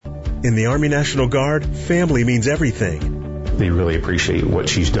In the Army National Guard, family means everything. They really appreciate what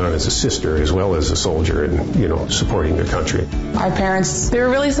she's done as a sister as well as a soldier and, supporting their country. Our parents, they were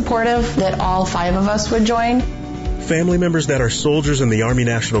really supportive that all 5 of us would join. Family members that are soldiers in the Army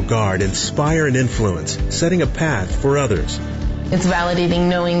National Guard inspire and influence, setting a path for others. It's validating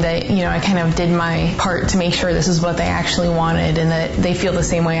knowing that, I kind of did my part to make sure this is what they actually wanted and that they feel the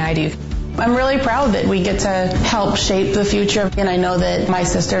same way I do. I'm really proud that we get to help shape the future, and I know that my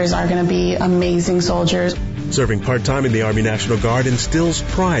sisters are going to be amazing soldiers. Serving part-time in the Army National Guard instills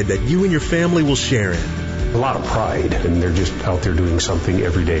pride that you and your family will share in. A lot of pride, and they're just out there doing something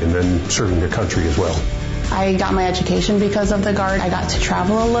every day and then serving their country as well. I got my education because of the Guard. I got to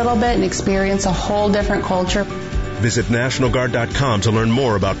travel a little bit and experience a whole different culture. Visit NationalGuard.com to learn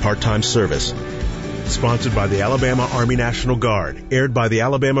more about part-time service. Sponsored by the Alabama Army National Guard. Aired by the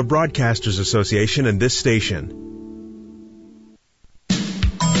Alabama Broadcasters Association and this station.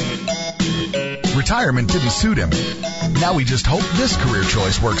 Retirement didn't suit him. Now we just hope this career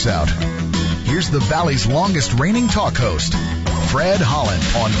choice works out. Here's the Valley's longest reigning talk host, Fred Holland,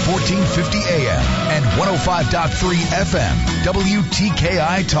 on 1450 AM and 105.3 FM,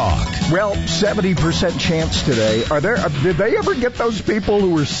 WTKI Talk. Well, 70% chance today. Did they ever get those people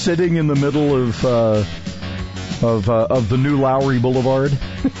who were sitting in the middle of the new Lowry Boulevard?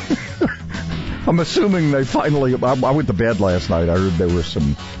 I'm assuming they finally. I went to bed last night. I heard there was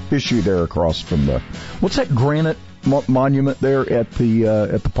some issue there across from what's that granite monument there at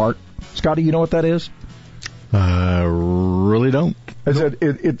the park? Scotty, you know what that is? Really don't.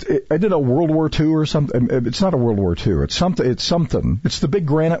 I did a World War II or something. It's not a World War II. It's something. It's the big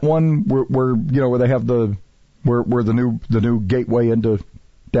granite one where they have where the new gateway into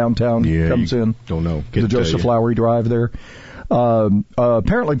downtown comes in. Don't know. The Joseph Lowry Drive there.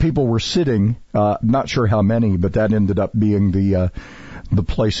 Apparently people were sitting. Not sure how many, but that ended up being the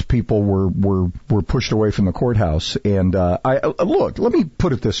place people were pushed away from the courthouse. And look, let me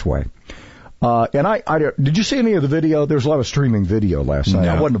put it this way. Did you see any of the video? There was a lot of streaming video last night.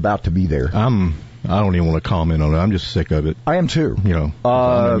 No. I wasn't about to be there. I don't even want to comment on it. I'm just sick of it. I am too.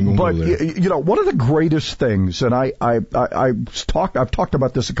 But one of the greatest things, and I've talked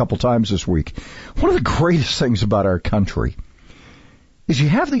about this a couple times this week. One of the greatest things about our country is you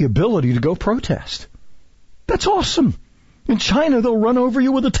have the ability to go protest. That's awesome. In China, they'll run over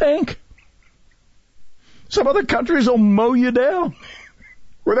you with a tank. Some other countries will mow you down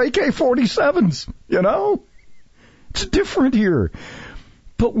with AK-47s, It's different here.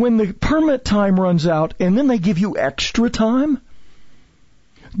 But when the permit time runs out and then they give you extra time,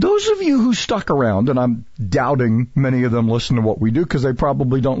 those of you who stuck around, and I'm doubting many of them listen to what we do because they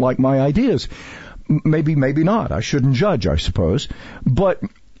probably don't like my ideas. Maybe not. I shouldn't judge, I suppose. But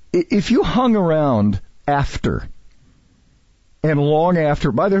if you hung around after and long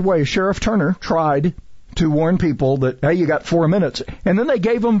after, by the way, Sheriff Turner tried to warn people that, hey, you got 4 minutes. And then they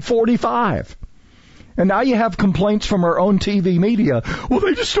gave them 45. And now you have complaints from our own TV media. Well,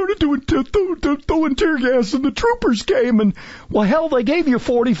 they just started throwing tear gas and the troopers came. And, well, hell, they gave you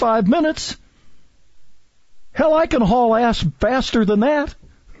 45 minutes. Hell, I can haul ass faster than that.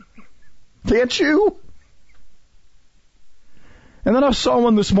 Can't you? And then I saw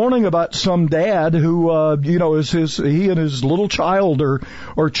one this morning about some dad who, he and his little child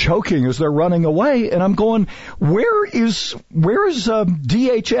are choking as they're running away. And I'm going, where is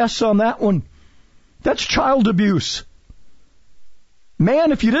DHS on that one? That's child abuse.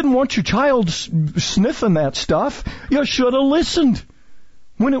 Man, if you didn't want your child sniffing that stuff, you should have listened.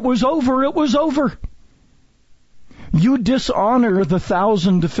 When it was over, it was over. You dishonor the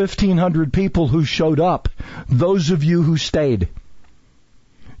 1,000 to 1,500 people who showed up, those of you who stayed.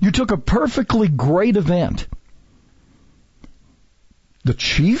 You took a perfectly great event. The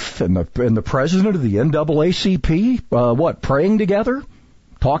chief and the president of the NAACP, praying together,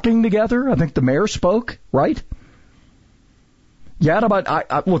 talking together. I think the mayor spoke, right? Yeah,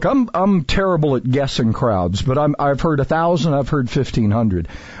 but look, I'm terrible at guessing crowds, but I've heard 1,000, I've heard 1,500.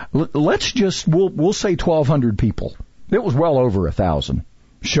 We'll say 1,200 people. It was well over 1,000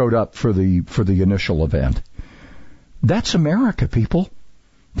 showed up for the initial event. That's America, people.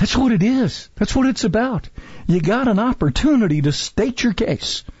 That's what it is. That's what it's about. You got an opportunity to state your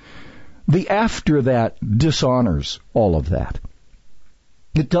case. The after that dishonors all of that.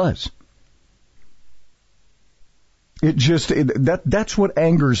 It does. That's what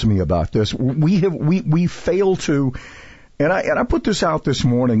angers me about this. We fail to, and I put this out this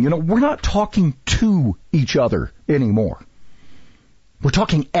morning. We're not talking to each other anymore. We're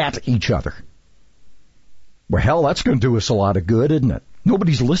talking at each other. Well, hell, that's going to do us a lot of good, isn't it?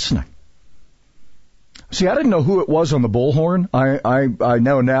 Nobody's listening. See, I didn't know who it was on the bullhorn. I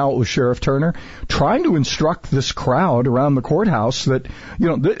know now it was Sheriff Turner trying to instruct this crowd around the courthouse that,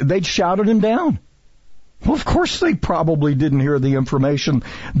 they'd shouted him down. Well, of course they probably didn't hear the information.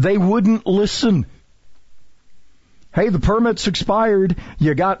 They wouldn't listen. Hey, the permit's expired.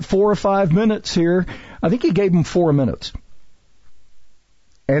 You got 4 or 5 minutes here. I think he gave him 4 minutes.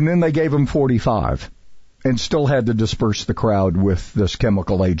 And then they gave him 45 and still had to disperse the crowd with this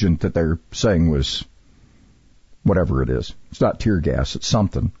chemical agent that they're saying was whatever it is. It's not tear gas. It's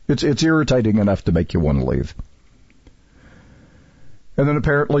something. It's irritating enough to make you want to leave. And then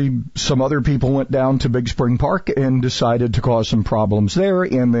apparently some other people went down to Big Spring Park and decided to cause some problems there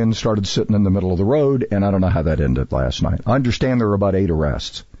and then started sitting in the middle of the road, and I don't know how that ended last night. I understand there were about 8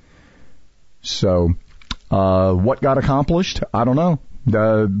 arrests. So what got accomplished? I don't know.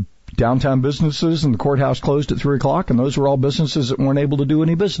 Downtown businesses and the courthouse closed at 3 o'clock, and those were all businesses that weren't able to do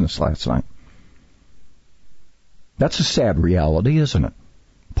any business last night. That's a sad reality, isn't it?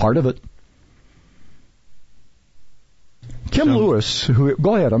 Part of it. Kim Lewis,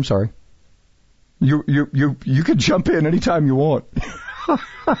 go ahead, I'm sorry. You can jump in anytime you want.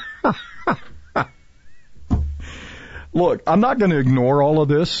 Look, I'm not going to ignore all of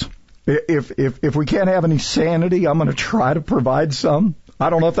this. If we can't have any sanity, I'm going to try to provide some. I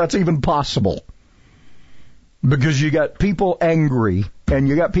don't know if that's even possible. Because you got people angry, and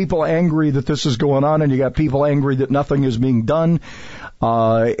you got people angry that this is going on, and you got people angry that nothing is being done.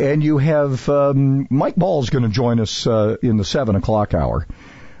 And you have Mike Ball's going to join us in the 7 o'clock hour.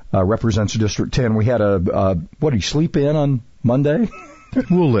 Represents District 10. We had what, did he sleep in on Monday?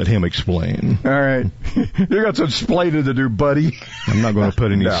 We'll let him explain. All right. You got some explaining to do, buddy. I'm not going to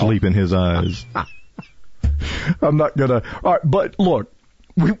put any sleep in his eyes. I'm not going to. All right, but look.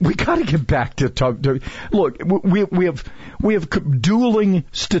 We got to get back to look. We have dueling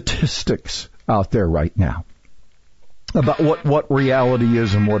statistics out there right now about what reality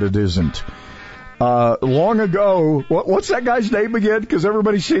is and what it isn't. Long ago, what's that guy's name again? Because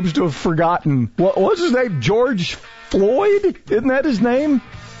everybody seems to have forgotten. What's his name? George Floyd? Isn't that his name?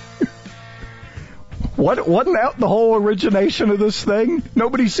 Wasn't that the whole origination of this thing?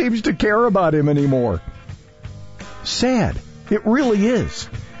 Nobody seems to care about him anymore. Sad. It really is.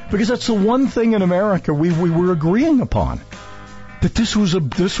 Because that's the one thing in America we were agreeing upon. That this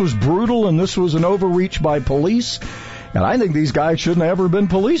was brutal and this was an overreach by police. And I think these guys shouldn't have ever been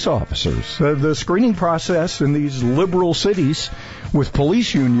police officers. The screening process in these liberal cities with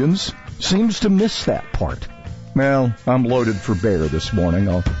police unions seems to miss that part. Well, I'm loaded for bear this morning.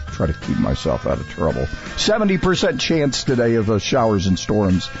 I'll try to keep myself out of trouble. 70% chance today of showers and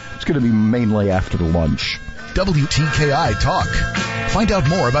storms. It's going to be mainly after lunch. WTKI Talk. Find out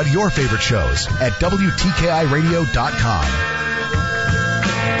more about your favorite shows at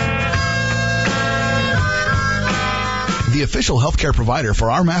WTKIRadio.com. The official healthcare provider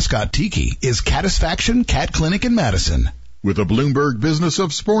for our mascot Tiki is Catisfaction Cat Clinic in Madison. With the Bloomberg Business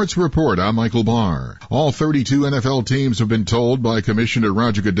of Sports Report, I'm Michael Barr. All 32 NFL teams have been told by Commissioner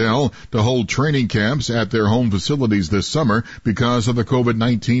Roger Goodell to hold training camps at their home facilities this summer because of the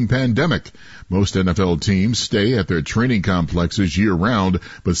COVID-19 pandemic. Most NFL teams stay at their training complexes year-round,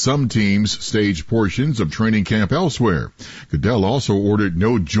 but some teams stage portions of training camp elsewhere. Goodell also ordered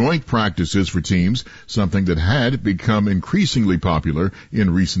no joint practices for teams, something that had become increasingly popular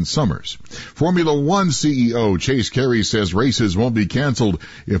in recent summers. Formula One CEO Chase Carey says races won't be canceled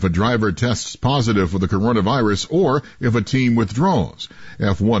if a driver tests positive for the coronavirus or if a team withdraws.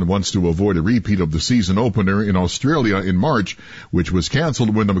 F1 wants to avoid a repeat of the season opener in Australia in March, which was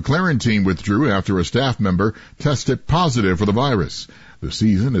canceled when the McLaren team withdrew after a staff member tested positive for the virus. The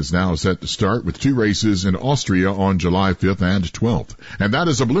season is now set to start with 2 races in Austria on July 5th and 12th. And that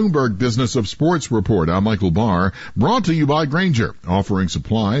is a Bloomberg Business of Sports Report. I'm Michael Barr, brought to you by Grainger, offering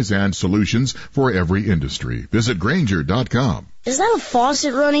supplies and solutions for every industry. Visit Grainger.com. Is that a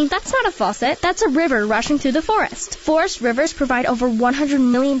faucet running? That's not a faucet. That's a river rushing through the forest. Forest rivers provide over 100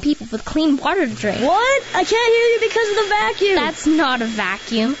 million people with clean water to drink. What? I can't hear you because of the vacuum. That's not a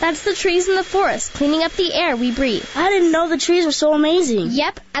vacuum. That's the trees in the forest, cleaning up the air we breathe. I didn't know the trees were so amazing.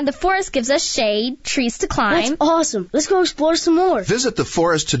 Yep, and the forest gives us shade, trees to climb. That's awesome. Let's go explore some more. Visit the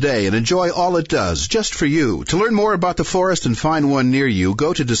forest today and enjoy all it does, just for you. To learn more about the forest and find one near you,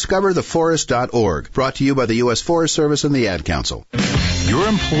 go to discovertheforest.org. Brought to you by the U.S. Forest Service and the Ad Council. Your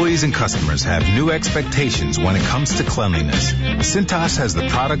employees and customers have new expectations when it comes to cleanliness. Cintas has the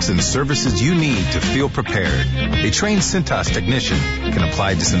products and services you need to feel prepared. A trained Cintas technician can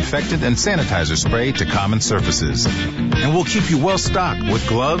apply disinfectant and sanitizer spray to common surfaces. And we'll keep you well stocked with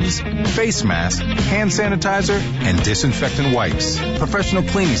gloves, face masks, hand sanitizer, and disinfectant wipes, professional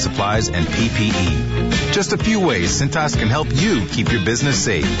cleaning supplies, and PPE. Just a few ways Cintas can help you keep your business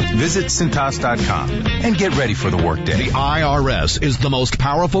safe. Visit Cintas.com and get ready for the workday. The IRS is the most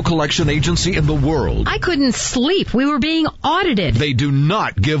powerful collection agency in the world. I couldn't sleep. We were being audited. They do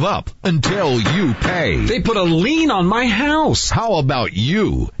not give up until you pay. They put a lien on my house. How about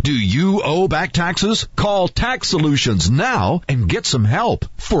you? Do you owe back taxes? Call Tax Solutions now and get some help.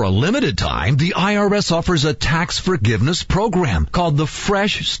 For a limited time, the IRS offers a tax forgiveness program called the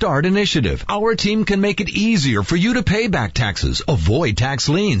Fresh Start Initiative. Our team can make it easier for you to pay back taxes, avoid tax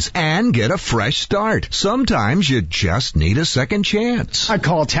liens, and get a fresh start. Sometimes you just need a second chance. I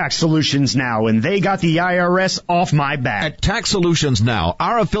call Tax Solutions Now, and they got the IRS off my back. At Tax Solutions Now,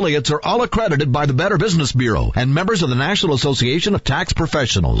 our affiliates are all accredited by the Better Business Bureau and members of the National Association of Tax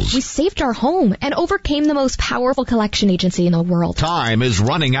Professionals. We saved our home and overcame the most powerful collection agency in the world. Time is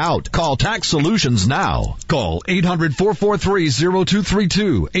running out. Call Tax Solutions now. Call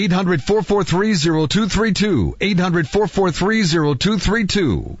 800-443-0232. 800-443-0232.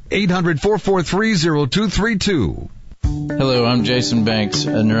 800-443-0232. 800-443-0232. Hello, I'm Jason Banks,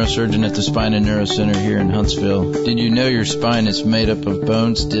 a neurosurgeon at the Spine and Neuro Center here in Huntsville. Did you know your spine is made up of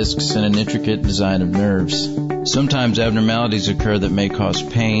bones, discs, and an intricate design of nerves? Sometimes abnormalities occur that may cause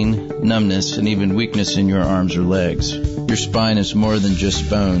pain, numbness, and even weakness in your arms or legs. Your spine is more than just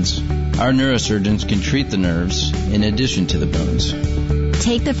bones. Our neurosurgeons can treat the nerves in addition to the bones.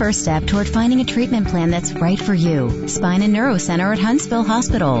 Take the first step toward finding a treatment plan that's right for you. Spine and Neuro Center at Huntsville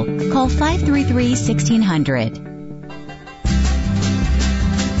Hospital. Call 533-1600.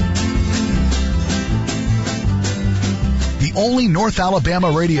 The only North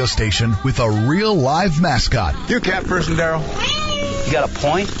Alabama radio station with a real live mascot. You a cat person, Daryl? You got a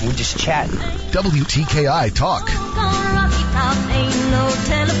point? We're just chatting. WTKI Talk. Ain't no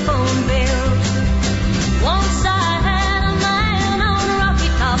telephone bill. Once I had a man on Rocky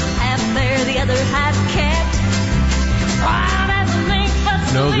Top, half bear, the other half cat.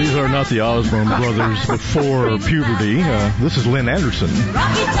 No, these are not the Osborne brothers before puberty. This is Lynn Anderson.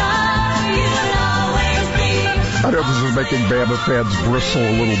 Rocky Top, you'll always be. I know this is making Bama fans bristle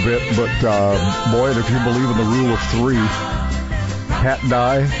a little bit, but boy, if you believe in the rule of three, Pat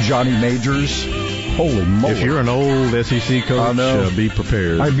Dye, Johnny Majors, holy moly. If you're an old SEC coach, be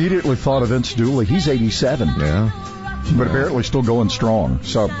prepared. I immediately thought of Vince Dooley. He's 87. Yeah. But apparently still going strong.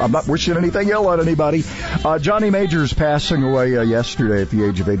 So I'm not wishing anything ill on anybody. Johnny Majors passing away yesterday at the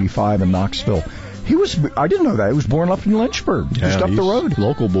age of 85 in Knoxville. I didn't know that. He was born up in Lynchburg, just up the road.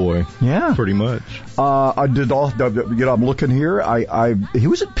 Local boy. Yeah. Pretty much. I'm looking here. He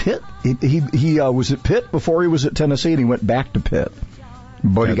was at Pitt. He was at Pitt before he was at Tennessee, and he went back to Pitt.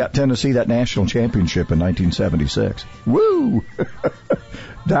 But he got Tennessee that national championship in 1976. Woo!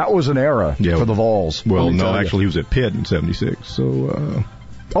 That was an era for the Vols. Well, no, actually, he was at Pitt in 76. So.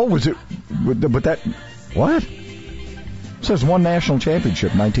 Was it? But that. What? It says one national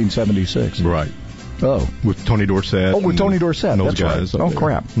championship, 1976. Right. Oh. With Tony Dorsett. Oh, with Tony Dorsett. Those That's guys. Right. Oh,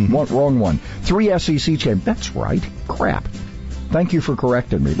 crap. Mm-hmm. Wrong one. 3 SEC champions. That's right. Crap. Thank you for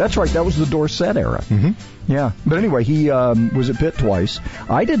correcting me. That's right. That was the Dorsett era. Mm-hmm. Yeah. But anyway, he was at Pitt twice.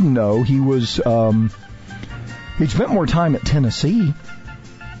 I didn't know he was. He spent more time at Tennessee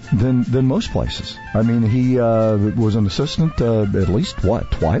than most places. I mean, he was an assistant at least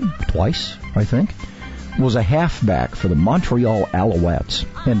twice, I think. Was a halfback for the Montreal Alouettes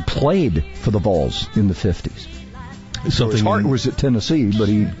and played for the Vols in the 50s. So his heart was at Tennessee, but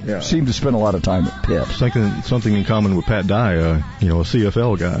he seemed to spend a lot of time at Pitt. Something in common with Pat Dye, a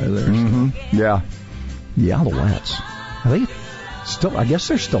CFL guy there. Mm-hmm. Yeah. The Alouettes. Are they still? I guess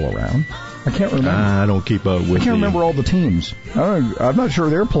they're still around. I can't remember. I don't keep up with. I can't remember all the teams. I'm not sure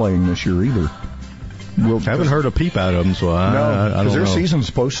they're playing this year either. I haven't heard a peep out of them, so I don't know. Their season's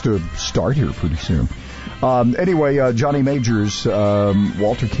supposed to start here pretty soon. Anyway, Johnny Majors,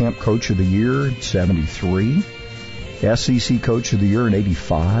 Walter Camp Coach of the Year in 73, SEC Coach of the Year in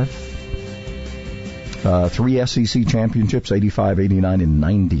 85, 3 SEC championships, 85, 89, and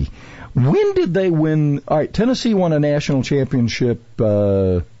 90. When did they win? All right, Tennessee won a national championship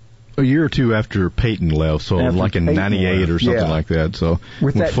a year or two after Peyton left, so like in 98 or something like that. So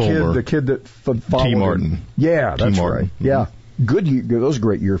with that Fulmer, the kid that followed T. Martin. Him. Yeah, that's Martin. right. Yeah, good year. That was a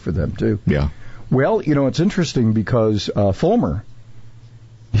great year for them too. Yeah. Well, it's interesting because Fulmer,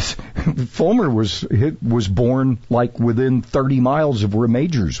 Fulmer was born like within 30 miles of where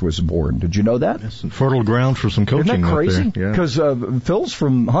Majors was born. Did you know that? That's fertile ground for some coaching. Isn't that crazy? Because Phil's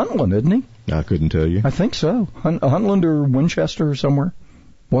from Huntland, isn't he? I couldn't tell you. I think so. Huntland or Winchester or somewhere.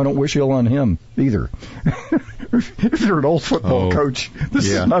 Well, I don't wish ill on him either. If you're an old football coach, this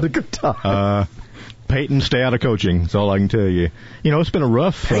is not a good time. Peyton, stay out of coaching. That's all I can tell you. It's been a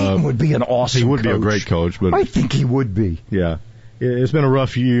rough... Peyton would be an awesome coach. He would be a great coach. But I think he would be. Yeah. It's been a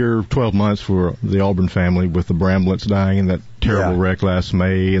rough year, 12 months for the Auburn family with the Bramletts dying in that terrible wreck last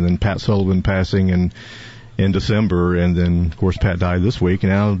May, and then Pat Sullivan passing in December, and then, of course, Pat died this week,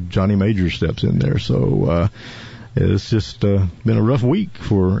 and now Johnny Majors steps in there. So it's just been a rough week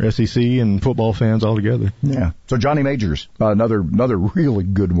for SEC and football fans altogether. Yeah. So Johnny Majors, another really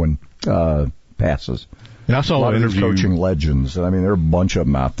good one, passes. And I saw an interview. Coaching legends. I mean, there are a bunch of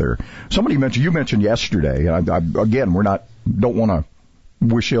them out there. You mentioned yesterday, again, don't want to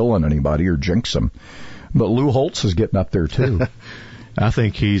wish ill on anybody or jinx them, but Lou Holtz is getting up there too. I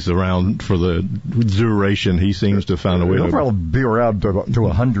think he's around for the duration. He seems to have found a way. He'll probably be around to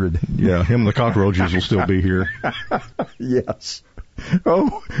 100. Yeah, him and the cockroaches will still be here. Yes.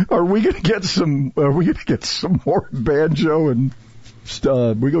 Oh, are we going to get some more banjo and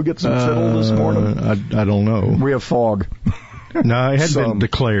we go get some fiddle this morning? I don't know. We have fog. No, it hasn't been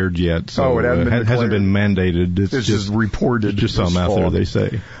declared yet. So it hasn't been mandated. It's just reported. Just some out there, they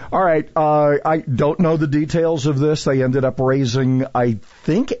say. All right. I don't know the details of this. They ended up raising, I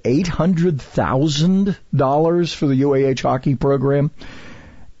think, $800,000 for the UAH hockey program.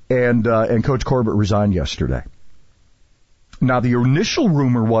 And Coach Corbett resigned yesterday. Now, the initial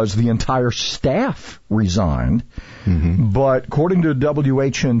rumor was the entire staff resigned, but according to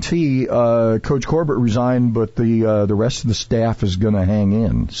WHNT, Coach Corbett resigned, but the rest of the staff is going to hang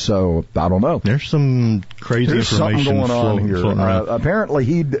in. So I don't know. There's some crazy information something going on here. Apparently,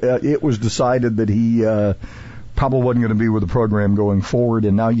 it was decided that he probably wasn't going to be with the program going forward,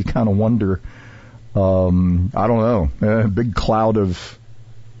 and now you kind of wonder. I don't know. A big cloud of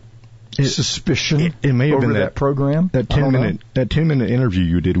suspicion it may have over been that program. That 10-minute interview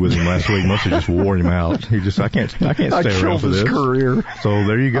you did with him last week must have just wore him out. He just I can't stay around for this. Career. So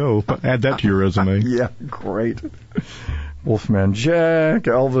there you go. Add that to your resume. Yeah, great. Wolfman Jack,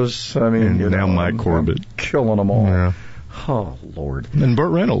 Elvis. I mean, and now Mike Corbett, killing them all. Yeah. Oh Lord. And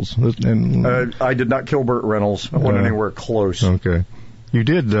Burt Reynolds. And I did not kill Burt Reynolds. I wasn't anywhere close. Okay. You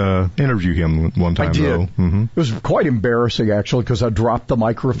did interview him one time, I did. though. Mm-hmm. It was quite embarrassing, actually, because I dropped the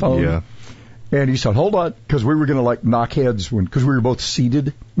microphone. Yeah. And he said, hold on, because we were going to, knock heads because we were both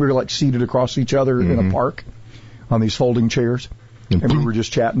seated. We were, seated across each other in a park on these folding chairs. And we were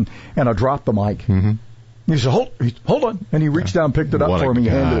just chatting. And I dropped the mic. Mm-hmm. He said, hold on. And he reached down, picked it up for me,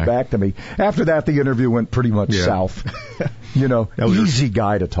 and handed it back to me. After that, the interview went pretty much south. Easy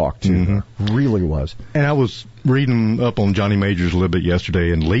guy to talk to. Mm-hmm. Really was. And I was reading up on Johnny Majors a little bit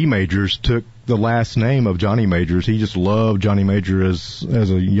yesterday, and Lee Majors took the last name of Johnny Majors. He just loved Johnny Major as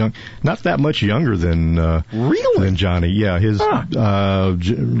a young, not that much younger than than Johnny. Yeah, his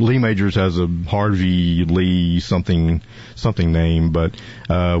Lee Majors has a Harvey Lee something name, but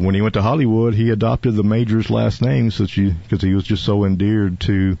when he went to Hollywood, he adopted the Majors last name because he was just so endeared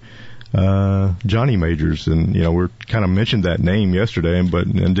to Johnny Majors, and we kind of mentioned that name yesterday, and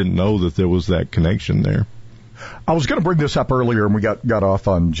didn't know that there was that connection there. I was going to bring this up earlier, and we got off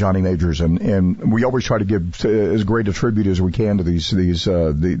on Johnny Majors, and we always try to give as great a tribute as we can to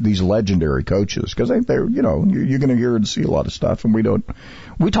these legendary coaches, because they're you're going to hear and see a lot of stuff, and we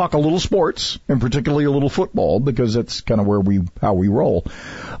talk a little sports, and particularly a little football, because that's kind of how we roll.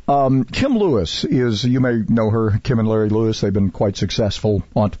 Kim Lewis you may know her, Kim and Larry Lewis. They've been quite successful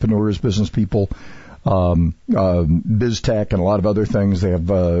entrepreneurs, business people. BizTech and a lot of other things. They have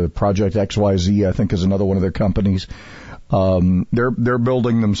Project XYZ, I think, is another one of their companies. They're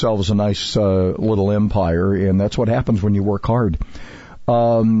building themselves a nice little empire, and that's what happens when you work hard.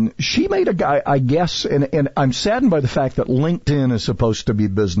 She made a guy, I guess, and I'm saddened by the fact that LinkedIn is supposed to be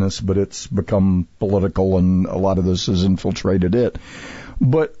business, but it's become political, and a lot of this has infiltrated it.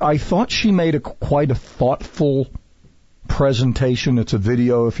 But I thought she made quite a thoughtful presentation. It's a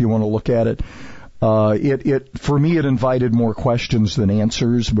video if you want to look at it. For me, it invited more questions than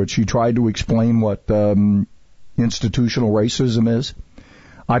answers, but she tried to explain what institutional racism is.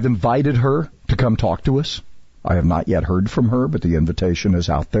 I've invited her to come talk to us. I have not yet heard from her, but the invitation is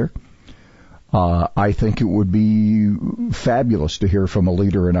out there. I think it would be fabulous to hear from a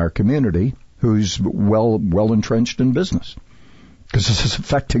leader in our community who's well entrenched in business, because this is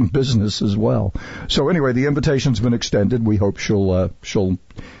affecting business as well. So anyway, the invitation's been extended. We hope she'll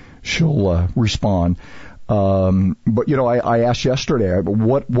respond. But, I asked yesterday,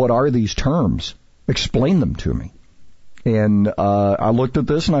 what are these terms? Explain them to me. And I looked at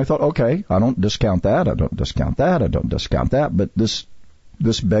this and I thought, okay, I don't discount that, I don't discount that, I don't discount that, but this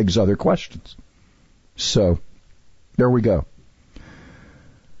begs other questions. So, there we go.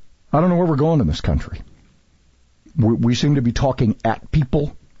 I don't know where we're going in this country. We seem to be talking at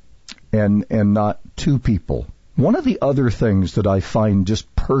people and not to people. One of the other things that I find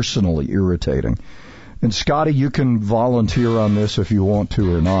just personally irritating, and Scotty, you can volunteer on this if you want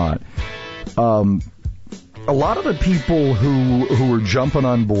to or not. A lot of the people who are jumping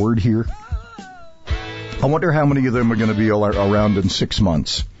on board here, I wonder how many of them are going to be around in 6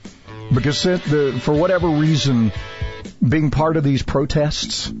 months. Because for whatever reason, being part of these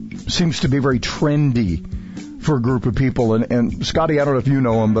protests seems to be very trendy for a group of people. And Scotty, I don't know if you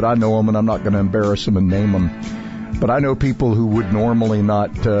know them, but I know them, and I'm not going to embarrass them and name them. But I know people who would normally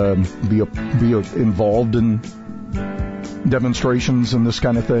not be involved in demonstrations and this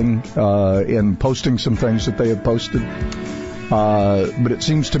kind of thing, and posting some things that they have posted. But it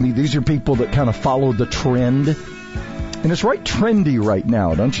seems to me these are people that kind of follow the trend. And it's right trendy right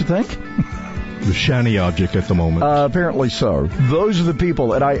now, don't you think? The shiny object at the moment. Apparently so. Those are the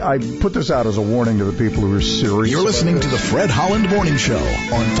people, and I put this out as a warning to the people who are serious. You're listening to the Fred Holland Morning Show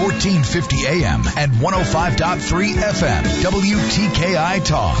on 1450 AM and 105.3 FM, WTKI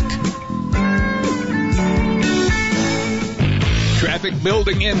Talk. Traffic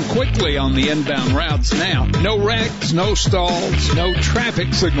building in quickly on the inbound routes now. No wrecks, no stalls, no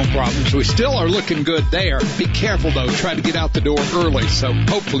traffic signal problems. We still are looking good there. Be careful, though. Try to get out the door early, so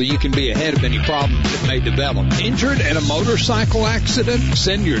hopefully you can be ahead of any problems that may develop. Injured in a motorcycle accident?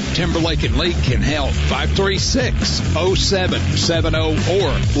 Send your Timberlake and Lee can help. 536-0770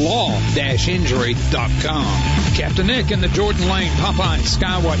 or law-injury.com. Captain Nick in the Jordan Lane Popeye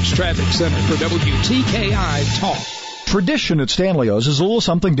Skywatch Traffic Center for WTKI Talk. Tradition at Stanley's is a little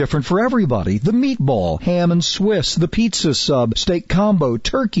something different for everybody. The meatball, ham and Swiss, the pizza sub, steak combo,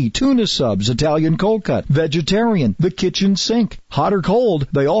 turkey, tuna subs, Italian cold cut, vegetarian, the kitchen sink. Hot or cold,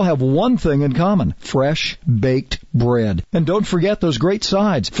 they all have one thing in common: fresh, baked bread. And don't forget those great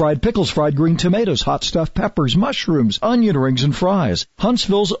sides: fried pickles, fried green tomatoes, hot stuffed peppers, mushrooms, onion rings, and fries.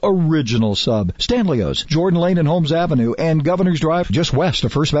 Huntsville's original sub. Stanley's, Jordan Lane and Holmes Avenue, and Governor's Drive, just west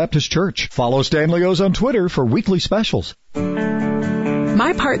of First Baptist Church. Follow Stanley's on Twitter for weekly specials.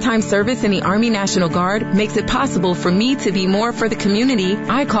 My part-time service in the Army National Guard makes it possible for me to be more for the community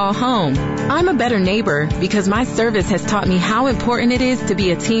I call home. I'm a better neighbor because my service has taught me how important it is to be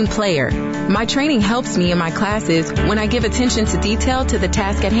a team player. My training helps me in my classes when I give attention to detail to the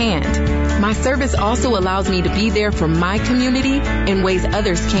task at hand. My service also allows me to be there for my community in ways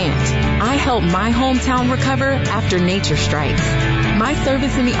others can't. I help my hometown recover after nature strikes. My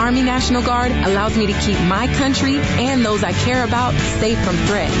service in the Army National Guard allows me to keep my country and those I care about safe from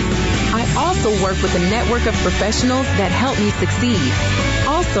threats. I also work with a network of professionals that help me succeed.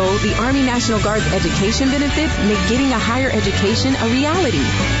 Also, the Army National Guard's education benefits make getting a higher education a reality.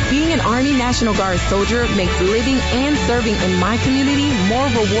 Being an Army National Guard soldier makes living and serving in my community more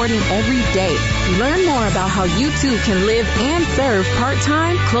rewarding every day. Learn more about how you too can live and serve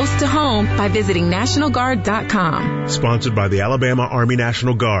part-time close to home by visiting NationalGuard.com. Sponsored by the Alabama Army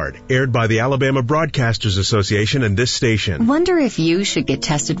National Guard. Aired by the Alabama Broadcasters Association and this station. Wonder if you should get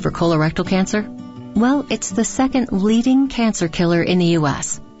tested for colorectal cancer? Well, it's the second leading cancer killer in the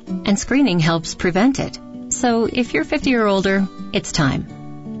U.S., and screening helps prevent it. So if you're 50 or older, it's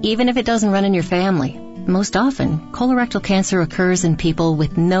time. Even if it doesn't run in your family. Most often, colorectal cancer occurs in people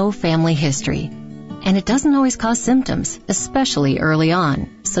with no family history. And it doesn't always cause symptoms, especially early on.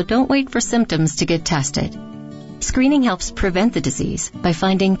 So don't wait for symptoms to get tested. Screening helps prevent the disease by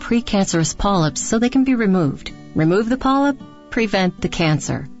finding precancerous polyps so they can be removed. Remove the polyp, prevent the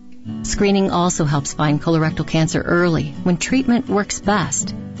cancer. Screening also helps find colorectal cancer early when treatment works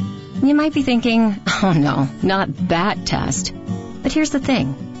best. You might be thinking, oh no, not that test. But here's the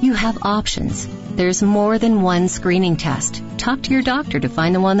thing, you have options. There's more than one screening test. Talk to your doctor to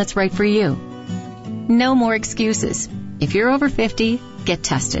find the one that's right for you. No more excuses. If you're over 50, get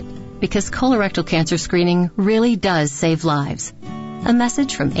tested, because colorectal cancer screening really does save lives. A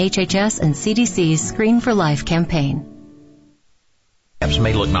message from HHS and CDC's Screen for Life campaign.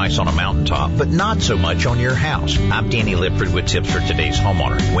 may look nice on a mountaintop, but not so much on your house. I'm Danny Lipford with tips for today's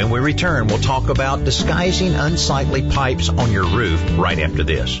homeowner. When we return, we'll talk about disguising unsightly pipes on your roof right after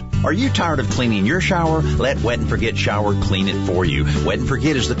this. Are you tired of cleaning your shower? Let Wet and Forget Shower clean it for you. Wet and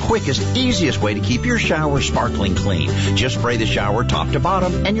Forget is the quickest, easiest way to keep your shower sparkling clean. Just spray the shower top to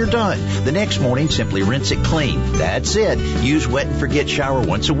bottom and you're done. The next morning, simply rinse it clean. That's it. Use Wet and Forget Shower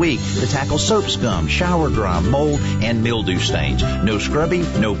once a week to tackle soap scum, shower grime, mold, and mildew stains. No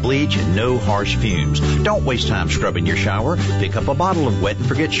scrubbing, no bleach, and no harsh fumes. Don't waste time scrubbing your shower. Pick up a bottle of Wet and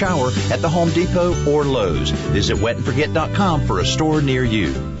Forget Shower at the Home Depot or Lowe's. Visit wetandforget.com for a store near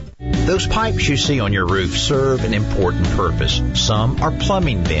you. Those pipes you see on your roof serve an important purpose. Some are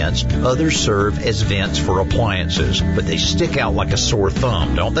plumbing vents, others serve as vents for appliances, but they stick out like a sore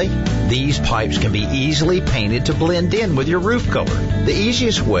thumb, don't they? These pipes can be easily painted to blend in with your roof color. The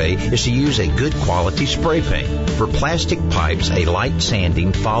easiest way is to use a good quality spray paint. For plastic pipes, a light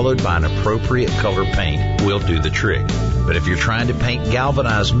sanding followed by an appropriate color paint will do the trick. But if you're trying to paint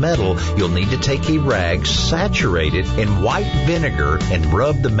galvanized metal, you'll need to take a rag, saturate it in white vinegar, and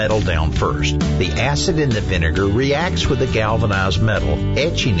rub the metal down first. The acid in the vinegar reacts with the galvanized metal,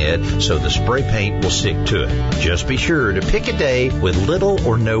 etching it so the spray paint will stick to it. Just be sure to pick a day with little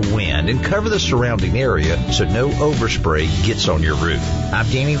or no wind and cover the surrounding area so no overspray gets on your roof. I'm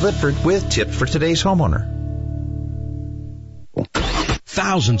Danny Lipford with tips for today's homeowner.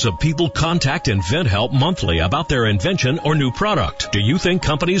 Thousands of people contact InventHelp monthly about their invention or new product. Do you think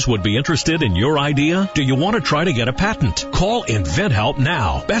companies would be interested in your idea? Do you want to try to get a patent? Call InventHelp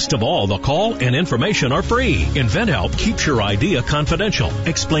now. Best of all, the call and information are free. InventHelp keeps your idea confidential,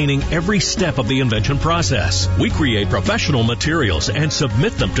 explaining every step of the invention process. We create professional materials and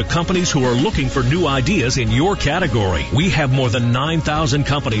submit them to companies who are looking for new ideas in your category. We have more than 9,000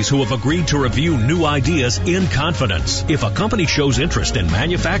 companies who have agreed to review new ideas in confidence. If a company shows interest in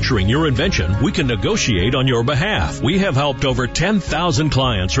manufacturing your invention, we can negotiate on your behalf. We have helped over 10,000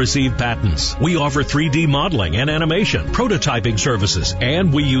 clients receive patents. We offer 3D modeling and animation, prototyping services,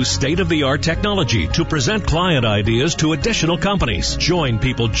 and we use state-of-the-art technology to present client ideas to additional companies. Join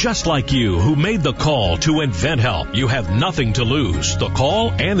people just like you who made the call to InventHelp. You have nothing to lose. The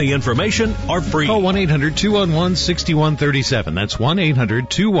call and the information are free. Call 1-800-211-6137. That's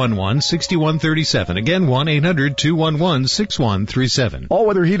 1-800-211-6137. Again, 1-800-211-6137.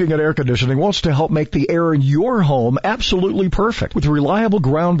 All-Weather Heating and Air Conditioning wants to help make the air in your home absolutely perfect with reliable,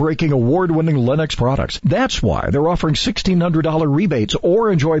 groundbreaking, award-winning Lennox products. That's why they're offering $1,600 rebates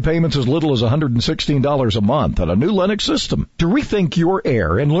or enjoy payments as little as $116 a month on a new Lennox system. To rethink your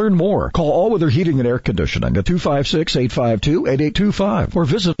air and learn more, call All-Weather Heating and Air Conditioning at 256-852-8825 or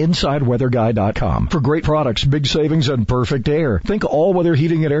visit InsideWeatherGuy.com for great products, big savings, and perfect air. Think All-Weather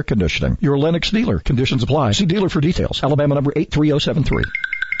Heating and Air Conditioning. Your Lennox dealer. Conditions apply. See dealer for details. Alabama number 83073.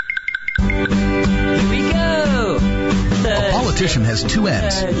 Here we go. A politician has two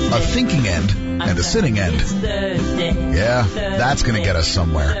ends, a thinking end and a sitting end. Yeah, that's going to get us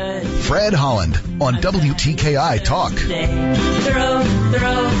somewhere. Fred Holland on WTKI Talk. Throw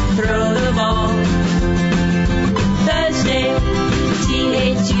the ball. Thursday,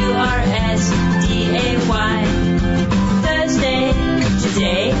 THURSDAY. Thursday,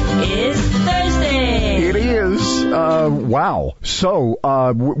 today is Thursday. It is. Wow. So,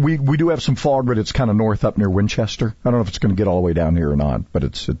 we do have some fog, but it's kind of north up near Winchester. I don't know if it's going to get all the way down here or not,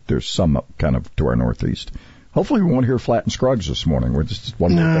 but there's some up kind of to our northeast. Hopefully we won't hear flat and Scruggs this morning. We're just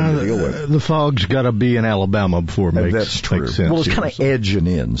one more thing to deal with. The fog's got to be in Alabama before it makes sense. Well, it's kind of edging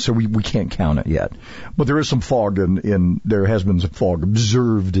in, so we can't count it yet. But there is some fog there has been some fog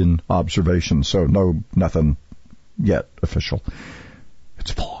observed in observation, so nothing yet official.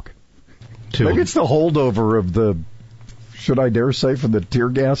 It's fog. Maybe it's the holdover of the, should I dare say, from the tear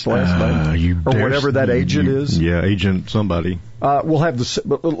gas last night? Or whatever that agent is. Yeah, agent somebody. We'll have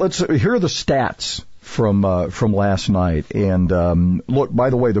here are the stats from last night. And look, by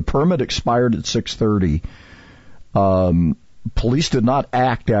the way, the permit expired at 6:30. Police did not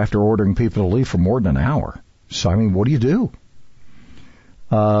act after ordering people to leave for more than an hour. So, I mean, what do you do?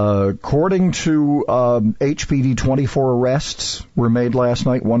 According to HPD, 24 arrests were made last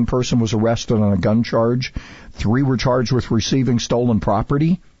night. One person was arrested on a gun charge. 3 were charged with receiving stolen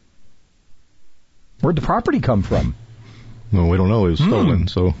property. Where'd the property come from? No, we don't know. It was stolen,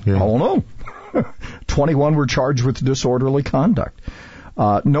 so yeah. I don't know. 21 were charged with disorderly conduct.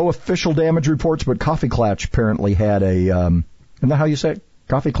 No official damage reports, but Coffee Klatch apparently had a, isn't that how you say it?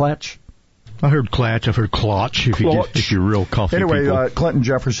 Coffee Klatch? I heard clatch. I've heard clutch. If you're real coffee anyway, people. Clinton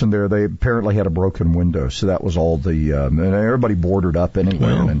Jefferson there, they apparently had a broken window, so that was all the. And everybody boarded up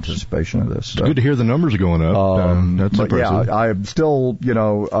anyway in anticipation of this. So. It's good to hear the numbers going up. That's impressive. Yeah, I'm still,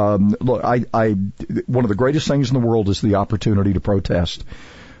 look, I one of the greatest things in the world is the opportunity to protest.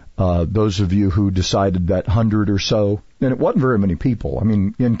 Those of you who decided that 100 or so, and it wasn't very many people. I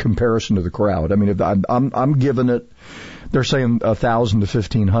mean, in comparison to the crowd. I mean, I'm giving it. They're saying 1,000 to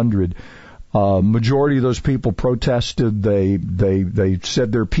 1,500. Majority of those people protested. They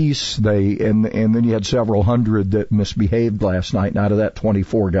said their piece. And then you had several hundred that misbehaved last night. And out of that,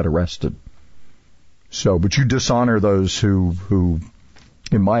 24 got arrested. So, but you dishonor those who,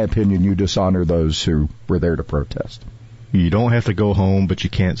 in my opinion, you dishonor those who were there to protest. You don't have to go home, but you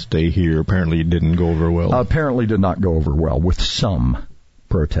can't stay here. Apparently, it didn't go over well. Apparently, did not go over well with some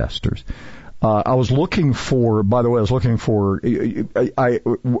protesters. I was looking for, by the way,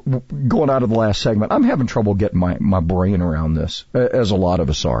 going out of the last segment, I'm having trouble getting my brain around this, as a lot of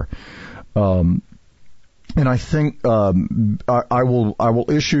us are. And I think I will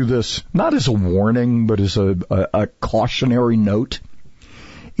issue this not as a warning, but as a cautionary note.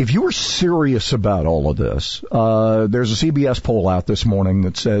 If you are serious about all of this, there's a CBS poll out this morning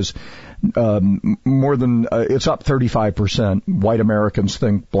that says more than it's up 35%. White Americans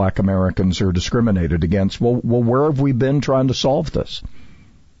think black Americans are discriminated against. Well, where have we been trying to solve this?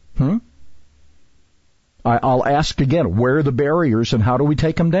 I'll ask again, where are the barriers and how do we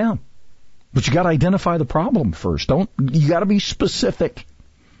take them down? But you got to identify the problem first. You got to be specific.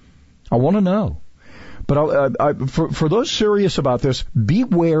 I want to know. But for those serious about this,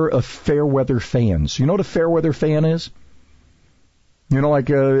 beware of fair weather fans. You know what a fair weather fan is?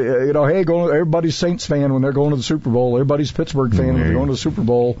 Everybody's Saints fan when they're going to the Super Bowl. Everybody's Pittsburgh fan when they're going to the Super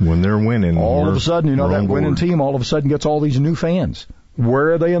Bowl. When they're winning. All of a sudden, that winning team all of a sudden gets all these new fans.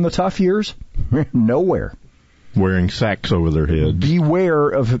 Where are they in the tough years? Nowhere. Wearing sacks over their heads. Beware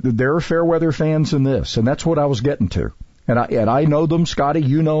of, there are fair weather fans in this, and that's what I was getting to. And I know them, Scotty,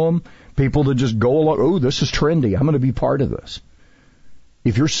 you know them. People that just go along, oh, this is trendy. I'm going to be part of this.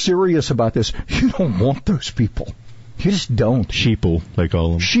 If you're serious about this, you don't want those people. You just don't. Sheeple, they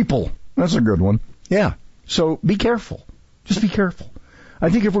call them. Sheeple. That's a good one. Yeah. So be careful. Just be careful. I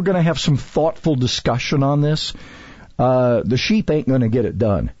think if we're going to have some thoughtful discussion on this, the sheep ain't going to get it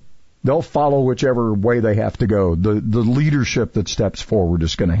done. They'll follow whichever way they have to go. The leadership that steps forward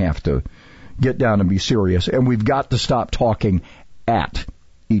is going to have to get down and be serious. And we've got to stop talking at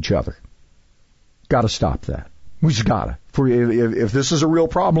each other. Got to stop that. We just got to. If this is a real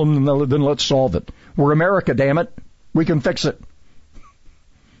problem, then let's solve it. We're America, damn it. We can fix it.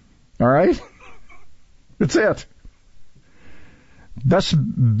 All right? That's it.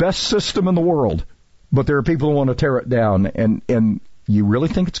 Best system in the world. But there are people who want to tear it down. And you really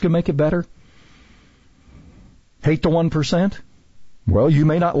think it's going to make it better? Hate the 1%? Well, you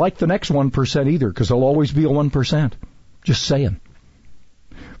may not like the next 1% either, because there'll always be a 1%. Just saying.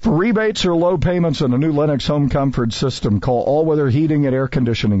 For rebates or low payments on a new Lennox home comfort system, call All Weather Heating and Air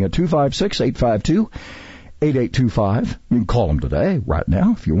Conditioning at 256-852-8825. You can call them today, right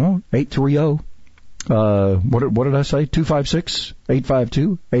now, if you want. 830. What did I say?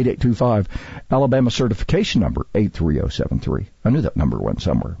 256-852-8825. Alabama certification number 83073. I knew that number went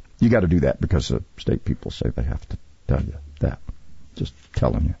somewhere. You got to do that because the state people say they have to tell you that. Just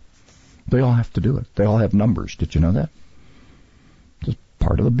telling you. They all have to do it. They all have numbers. Did you know that? Just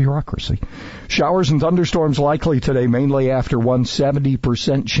part of the bureaucracy. Showers and thunderstorms likely today, mainly after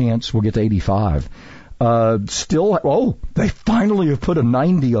 70% chance we'll get to 85. They finally have put a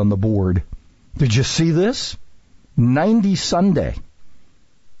 90 on the board. Did you see this? 90 Sunday.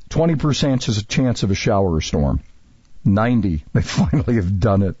 20% is a chance of a shower or storm. 90. They finally have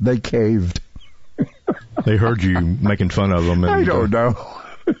done it. They caved. They heard you making fun of them. I don't know.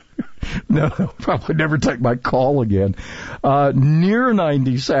 No, they'll probably never take my call again. Near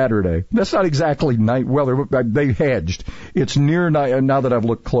 90 Saturday. That's not exactly night. Well, they hedged. It's near 90. Now that I've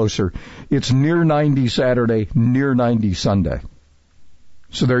looked closer, it's near 90 Saturday, near 90 Sunday.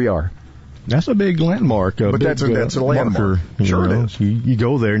 So there you are. That's a big landmark. That's a landmark. Sure it is. You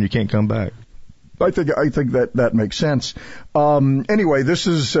go there and you can't come back. I think that makes sense. Anyway,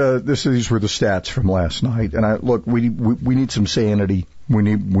 these were the stats from last night, and we need some sanity. We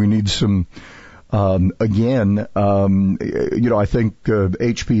need some. I think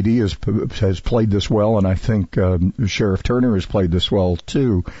HPD has played this well, and I think Sheriff Turner has played this well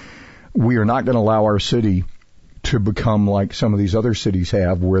too. We are not going to allow our city to become like some of these other cities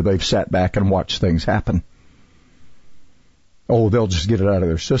have, where they've sat back and watched things happen. Oh, they'll just get it out of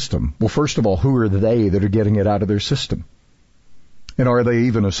their system. Well, first of all, who are they that are getting it out of their system? And are they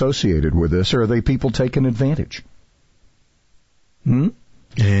even associated with this, or are they people taking advantage? And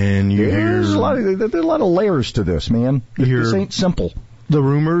there's a lot of layers to this, man. This ain't simple. The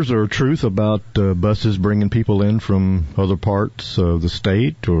rumors are truth about buses bringing people in from other parts of the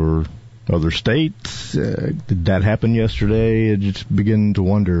state or other states. Did that happen yesterday? I just begin to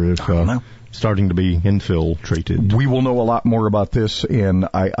wonder if starting to be infiltrated. We will know a lot more about this, and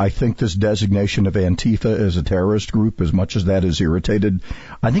I think this designation of Antifa as a terrorist group, as much as that has irritated,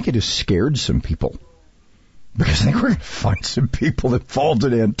 I think it has scared some people. Because I think we're going to find some people that fall to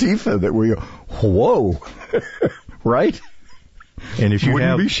Antifa that we go, whoa, right? And if you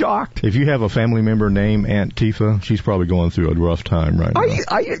wouldn't be shocked. If you have a family member named Antifa, she's probably going through a rough time right now.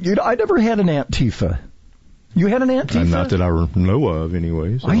 I never had an Antifa. You had an Antifa? Not that I know of,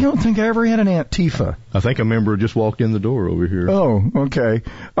 anyway. So. I don't think I ever had an Antifa. I think a member just walked in the door over here. Oh, okay.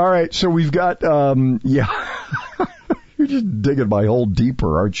 All right, so we've got, You're just digging my hole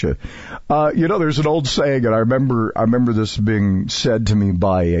deeper, aren't you? There's an old saying, and I remember this being said to me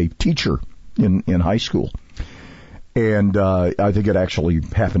by a teacher in high school. And I think it actually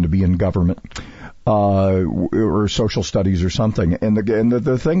happened to be in government or social studies or something. And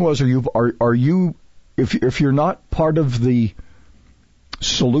the thing was, are you if you're not part of the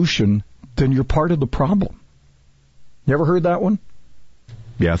solution, then you're part of the problem. You ever heard that one?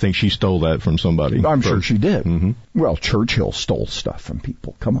 Yeah, I think she stole that from somebody. I'm sure she did. Mm-hmm. Well, Churchill stole stuff from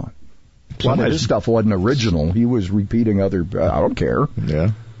people. Come on. A lot of his stuff wasn't original. He was repeating other... I don't care.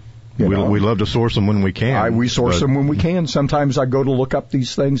 Yeah. We love to source them when we can. We source them when we can. Sometimes I go to look up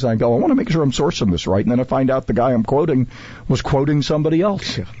these things, and I go, I want to make sure I'm sourcing this right. And then I find out the guy I'm quoting was quoting somebody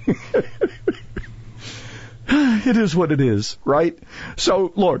else. It is what it is, right?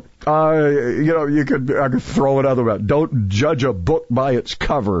 So, look, I could throw another one. Don't judge a book by its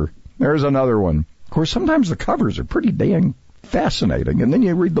cover. There's another one. Of course, sometimes the covers are pretty dang fascinating, and then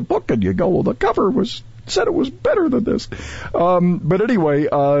you read the book and you go, well, the cover said it was better than this. But anyway,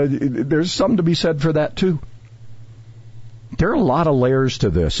 there's something to be said for that too. There are a lot of layers to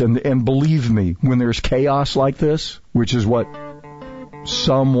this, and believe me, when there's chaos like this, which is what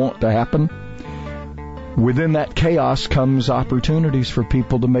some want to happen, within that chaos comes opportunities for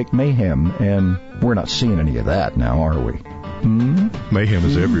people to make mayhem, and we're not seeing any of that now, are we? Mayhem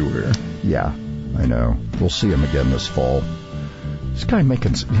is everywhere. Yeah, I know. We'll see him again this fall. This guy's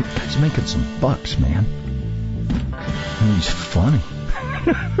making some bucks, man. And he's funny.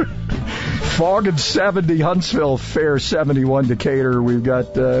 Fog and 70, Huntsville, fair 71, Decatur. We've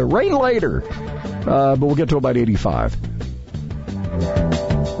got rain later, but we'll get to about 85.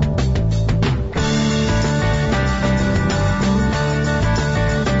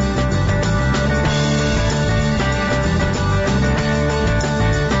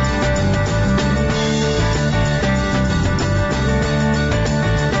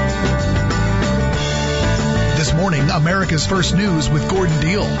 America's First News with Gordon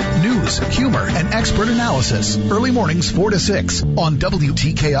Deal. News, humor, and expert analysis. Early mornings 4 to 6 on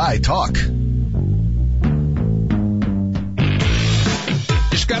WTKI Talk.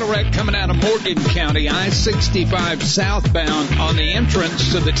 Just got a wreck coming out of Morgan County, I-65 southbound on the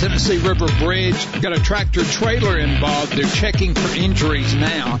entrance to the Tennessee River Bridge. Got a tractor trailer involved. They're checking for injuries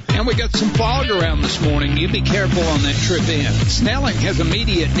now. And we got some fog around this morning. You be careful on that trip in. Snelling has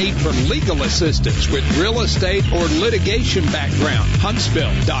immediate need for legal assistance with real estate or litigation background.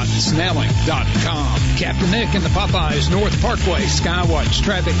 Huntsville.snelling.com. Captain Nick in the Popeyes North Parkway Skywatch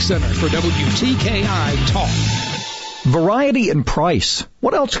Traffic Center for WTKI Talk. Variety and price.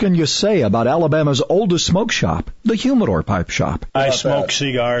 What else can you say about Alabama's oldest smoke shop, the Humidor Pipe Shop? I smoke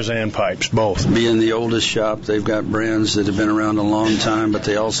cigars and pipes, both. Being the oldest shop, they've got brands that have been around a long time, but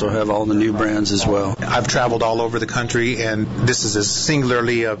they also have all the new brands as well. I've traveled all over the country, and this is as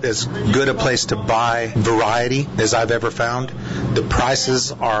singularly as good a place to buy variety as I've ever found. The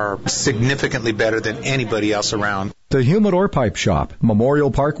prices are significantly better than anybody else around. The Humidor Pipe Shop,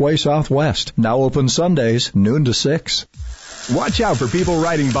 Memorial Parkway Southwest. Now open Sundays, noon to 6. Watch out for people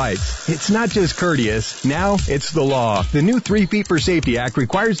riding bikes. It's not just courteous. Now it's the law. The new 3 Feet for Safety Act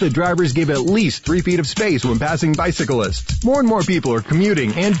requires that drivers give at least 3 feet of space when passing bicyclists. More and more people are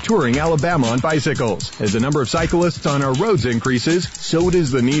commuting and touring Alabama on bicycles. As the number of cyclists on our roads increases, so does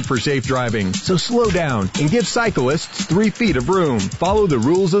the need for safe driving. So slow down and give cyclists 3 feet of room. Follow the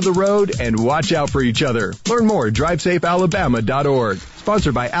rules of the road and watch out for each other. Learn more at DriveSafeAlabama.org.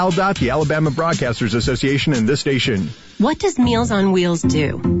 Sponsored by ALDOT, the Alabama Broadcasters Association, and this station. What does Meals on Wheels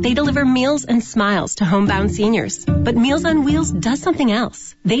do? They deliver meals and smiles to homebound seniors. But Meals on Wheels does something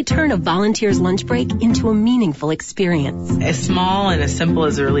else. They turn a volunteer's lunch break into a meaningful experience. As small and as simple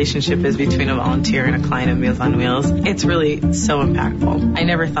as the relationship is between a volunteer and a client of Meals on Wheels, it's really so impactful. I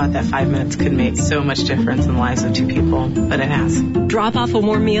never thought that 5 minutes could make so much difference in the lives of two people, but it has. Drop off a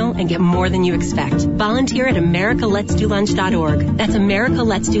warm meal and get more than you expect. Volunteer at AmericaLet'sDoLunch.org. That's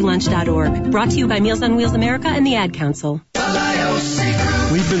AmericaLet'sDoLunch.org. Brought to you by Meals on Wheels America and the Ad Council.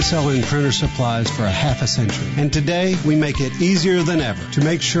 We've been selling printer supplies for a half a century, and today we make it easier than ever to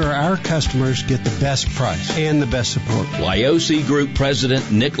make sure our customers get the best price and the best support. Liosi Group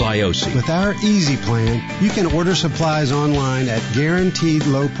President Nick Liosi. With our Easy Plan, you can order supplies online at guaranteed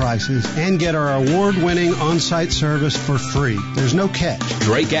low prices and get our award-winning on-site service for free. There's no catch.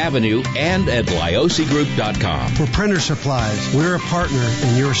 Drake Avenue and at LiosiGroup.com. For printer supplies, we're a partner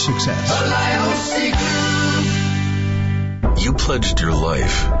in your success. The Liosi Group. You pledged your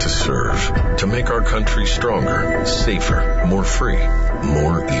life to serve, to make our country stronger, safer, more free,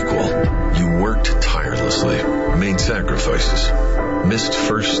 more equal. You worked tirelessly, made sacrifices, missed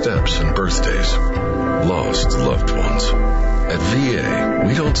first steps and birthdays, lost loved ones. At VA,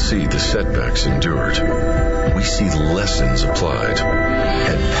 we don't see the setbacks endured. We see lessons applied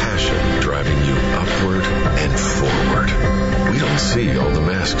and passion driving you upward and forward. We don't see all the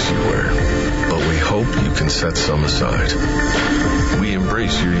masks you wear, but we hope you can set some aside. We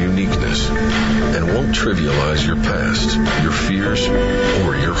embrace your uniqueness and won't trivialize your past, your fears,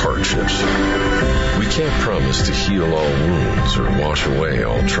 or your hardships. We can't promise to heal all wounds or wash away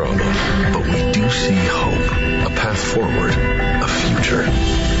all trauma, but we do see hope, a path forward, a future.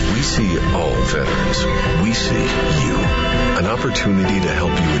 We see all veterans. We see you. An opportunity to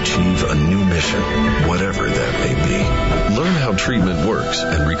help you achieve a new mission, whatever that may be. Learn how treatment works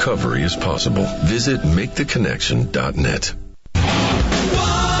and recovery is possible. Visit MakeTheConnection.net.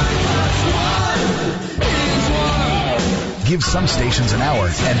 Give some stations an hour,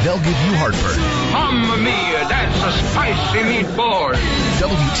 and they'll give you heartburn. Mamma mia, that's a spicy meatball.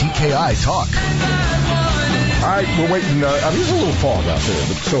 WTKI Talk. All right, we're waiting. There's a little fog out there,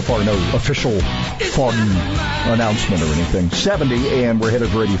 but so far no official foggy announcement or anything. 70, and we're headed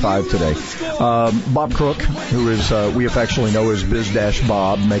for 85 today. Bob Crook, who is we affectionately know as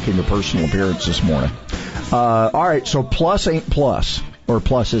Biz-Bob, making a personal appearance this morning. All right, so plus ain't plus. Or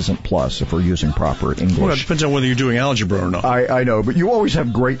plus isn't plus if we're using proper English. Well, it depends on whether you're doing algebra or not. I know, but you always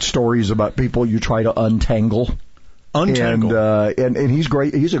have great stories about people you try to untangle. Untangle. And he's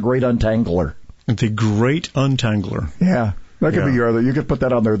great. He's a great untangler. The great untangler. Yeah. That could be your other. You could put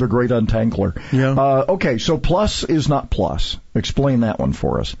that on there. The great untangler. Yeah. Okay, so plus is not plus. Explain that one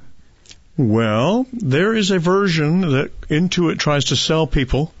for us. Well, there is a version that Intuit tries to sell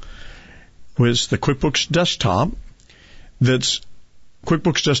people with the QuickBooks Desktop that's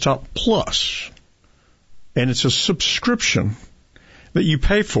QuickBooks Desktop Plus, and it's a subscription that you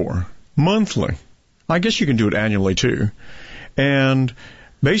pay for monthly. I guess you can do it annually too. And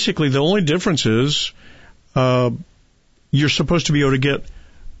basically the only difference is you're supposed to be able to get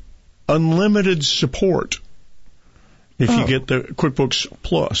unlimited support if you get the QuickBooks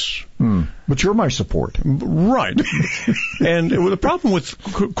Plus. But you're my support. Right. And the problem with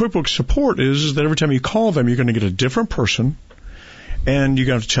QuickBooks support is that every time you call them, you're going to get a different person. And you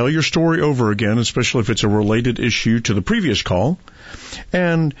got to tell your story over again, especially if it's a related issue to the previous call.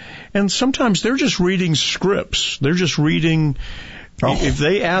 And sometimes they're just reading scripts. They're just reading. If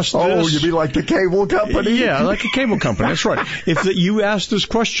they ask this, you mean like the cable company? Yeah, like a cable company. That's right. If you ask this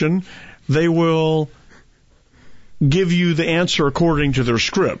question, they will give you the answer according to their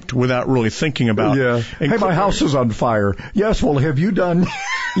script without really thinking about. Yeah. Hey, my house is on fire. Yes. Well, have you done?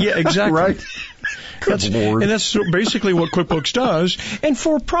 Yeah. Exactly. Right. And that's basically what QuickBooks does. And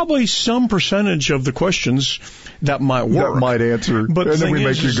for probably some percentage of the questions, that might work. That might answer. But and then we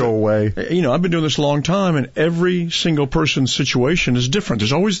make you go away. You know, I've been doing this a long time, and every single person's situation is different.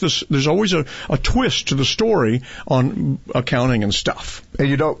 There's always a twist to the story on accounting and stuff. And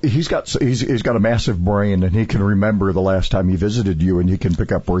you know, he's got a massive brain, and he can remember the last time he visited you, and he can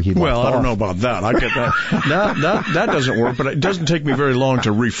pick up where he left off. Well, I don't know about that. I get that. That doesn't work, but it doesn't take me very long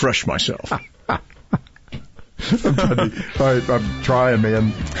to refresh myself. I'm trying,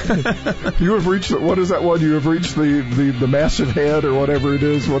 man. You have reached, what is that one? You have reached the massive head or whatever it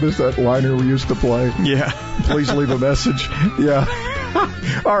is. What is that liner we used to play? Yeah. Please leave a message. Yeah.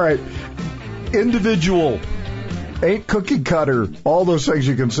 All right. Individual. Ain't cookie cutter. All those things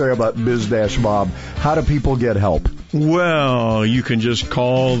you can say about Biz-Bob. How do people get help? Well, you can just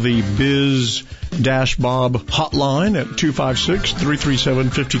call the Biz-Bob hotline at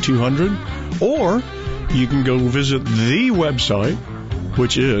 256-337-5200, or you can go visit the website,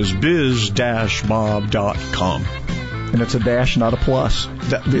 which is biz-bob.com. And it's a dash, not a plus.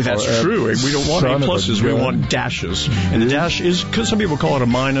 That's true. We don't want A pluses. We want dashes. And the dash is, because some people call it a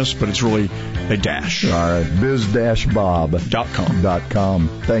minus, but it's really a dash. All right. biz-bob.com.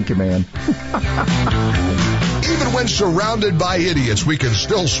 Thank you, man. Even when surrounded by idiots, we can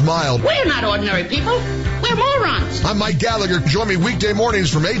still smile. We're not ordinary people. We're morons. I'm Mike Gallagher. Join me weekday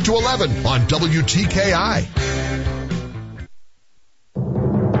mornings from 8 to 11 on WTKI.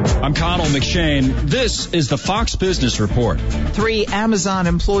 I'm Connell McShane. This is the Fox Business Report. 3 Amazon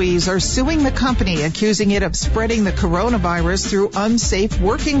employees are suing the company, accusing it of spreading the coronavirus through unsafe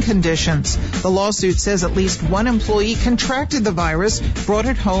working conditions. The lawsuit says at least one employee contracted the virus, brought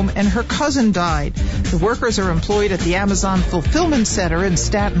it home, and her cousin died. The workers are employed at the Amazon Fulfillment Center in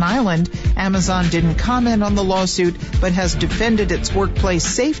Staten Island. Amazon didn't comment on the lawsuit, but has defended its workplace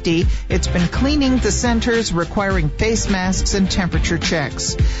safety. It's been cleaning the centers, requiring face masks and temperature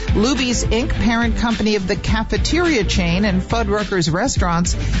checks. Luby's Inc., parent company of the cafeteria chain and Fuddruckers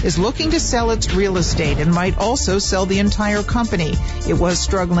Restaurants, is looking to sell its real estate and might also sell the entire company. It was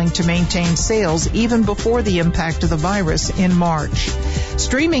struggling to maintain sales even before the impact of the virus in March.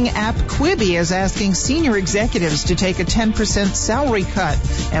 Streaming app Quibi is asking senior executives to take a 10% salary cut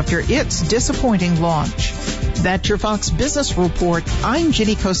after its disappointing launch. That's your Fox Business Report. I'm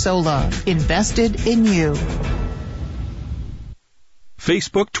Ginny Cosola, invested in you.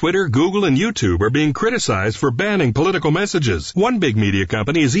 Facebook, Twitter, Google, and YouTube are being criticized for banning political messages. One big media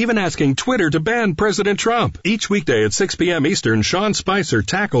company is even asking Twitter to ban President Trump. Each weekday at 6 p.m. Eastern, Sean Spicer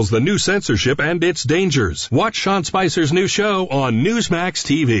tackles the new censorship and its dangers. Watch Sean Spicer's new show on Newsmax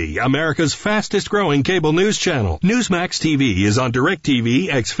TV, America's fastest-growing cable news channel. Newsmax TV is on DirecTV,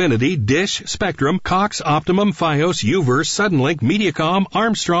 Xfinity, Dish, Spectrum, Cox, Optimum, Fios, Uverse, Suddenlink, Mediacom,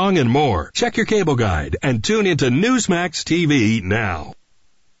 Armstrong, and more. Check your cable guide and tune into Newsmax TV now.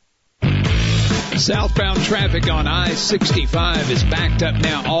 Southbound traffic on I-65 is backed up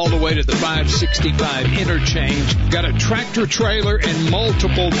now all the way to the 565 interchange. Got a tractor trailer and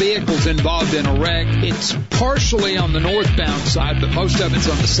multiple vehicles involved in a wreck. It's partially on the northbound side, but most of it's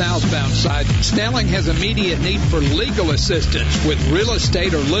on the southbound side. Snelling has immediate need for legal assistance with real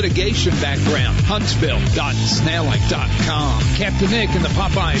estate or litigation background. Huntsville.snelling.com. Captain Nick in the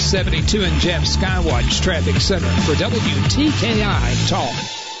Popeye 72 and Jeff Skywatch Traffic Center for WTKI Talk.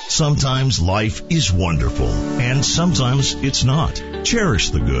 Sometimes life is wonderful, and sometimes it's not.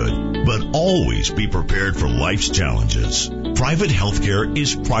 Cherish the good, but always be prepared for life's challenges. Private health care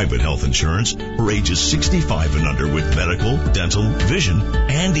is private health insurance for ages 65 and under with medical, dental, vision,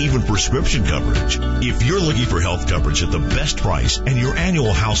 and even prescription coverage. If you're looking for health coverage at the best price and your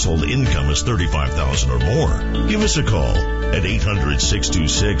annual household income is $35,000 or more, give us a call at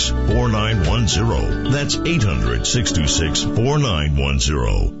 800-626-4910. That's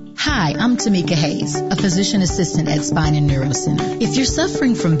 800-626-4910. Hi, I'm Tamika Hayes, a physician assistant at Spine and Neuro Center. If you're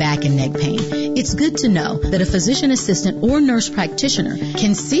suffering from back and neck pain, it's good to know that a physician assistant or nurse practitioner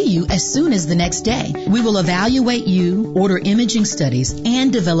can see you as soon as the next day. We will evaluate you, order imaging studies,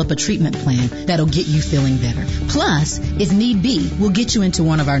 and develop a treatment plan that'll get you feeling better. Plus, if need be, we'll get you into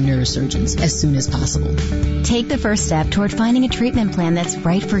one of our neurosurgeons as soon as possible. Take the first step toward finding a treatment plan that's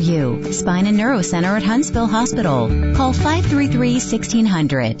right for you. Spine and Neuro Center at Huntsville Hospital. Call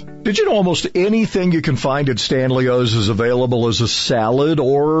 533-1600. Did you know almost anything you can find at Stanley's is available as a salad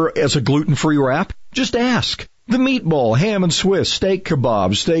or as a gluten-free wrap? Just ask. The meatball, ham and Swiss, steak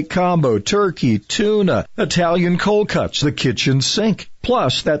kebab, steak combo, turkey, tuna, Italian cold cuts, the kitchen sink.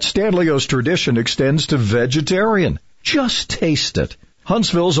 Plus, that Stanley's tradition extends to vegetarian. Just taste it.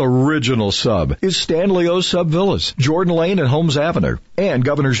 Huntsville's original sub is Stanley's Sub Villas, Jordan Lane and Holmes Avenue, and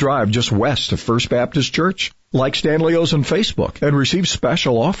Governor's Drive just west of First Baptist Church. Like Stanley's on Facebook and receive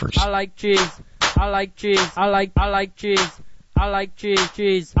special offers. I like cheese. I like cheese. I like cheese. I like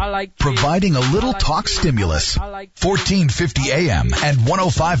cheese. I like cheese. Providing a little talk stimulus. 1450 AM and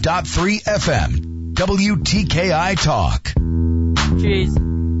 105.3 FM. WTKI Talk. Cheese.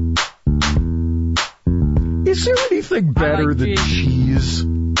 Is there anything better than cheese?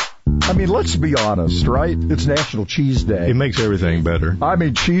 I mean, let's be honest, right? It's National Cheese Day. It makes everything better. I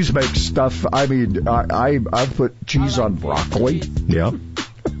mean, cheese makes stuff. I mean, I put cheese on broccoli. Yep.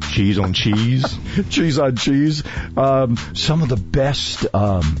 Cheese on cheese. Cheese on cheese. Some of the best.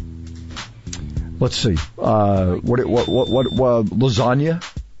 Let's see. What lasagna?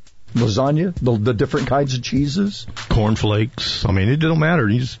 lasagna, the different kinds of cheeses, cornflakes. I mean, it don't matter.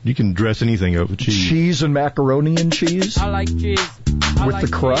 You can dress anything up with cheese. Cheese and macaroni and cheese. I like cheese. With the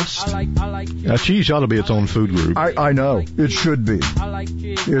crust. I like cheese. Cheese ought to be its own food group. I know it should be. I like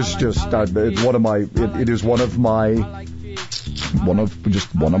cheese. It's just it's one of my. It is one of my. One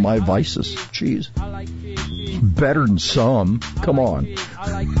of my vices. Cheese. Better than some. Come on.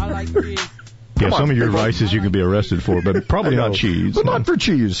 I like cheese. Yeah, some of your vices you can be arrested for, but probably not cheese. But not for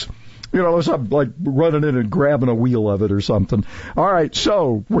cheese. You know, it's like running in and grabbing a wheel of it or something. All right,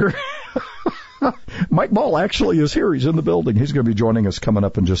 so we're Mike Ball actually is here. He's in the building. He's going to be joining us coming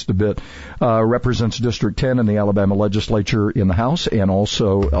up in just a bit. Represents District 10 in the Alabama legislature in the House, and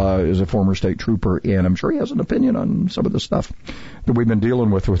also is a former state trooper, and I'm sure he has an opinion on some of the stuff that we've been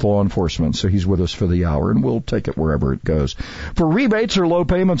dealing with law enforcement. So he's with us for the hour, and we'll take it wherever it goes. For rebates or low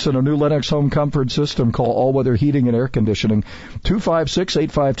payments in a new Lennox home comfort system, call All Weather Heating and Air Conditioning,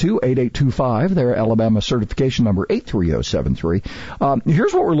 256-852-8825. Their Alabama certification number 83073.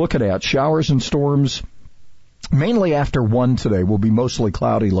 Here's what we're looking at. Showers and storms mainly after 1 today. Will be mostly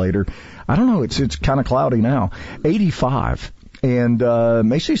cloudy later. I don't know. It's kind of cloudy now. 85. And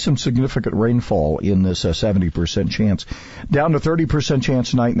may see some significant rainfall in this 70% chance. Down to 30%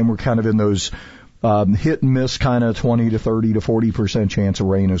 chance tonight, and then we're kind of in those hit and miss kind of 20 to 30 to 40% chance of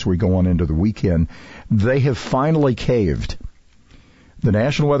rain as we go on into the weekend. They have finally caved. The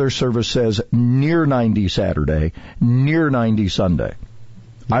National Weather Service says near 90 Saturday, near 90 Sunday.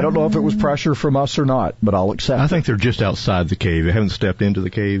 I don't know if it was pressure from us or not, but I'll accept it. I think they're just outside the cave. They haven't stepped into the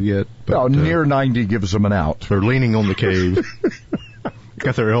cave yet. But, near 90 gives them an out. They're leaning on the cave.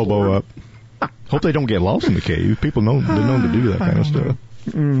 Got their elbow up. Hope they don't get lost in the cave. People they're known to do that kind of stuff.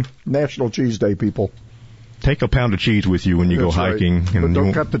 National Cheese Day, people. Take a pound of cheese with you when you go hiking. Right. But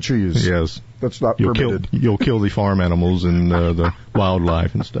don't cut the cheese. Yes. That's not permitted. You'll kill the farm animals and the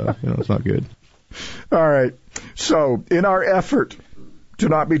wildlife and stuff. It's not good. All right. So, in our effort to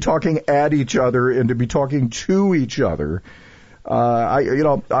not be talking at each other and to be talking to each other,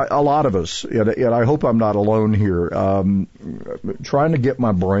 a lot of us, and I hope I'm not alone here, trying to get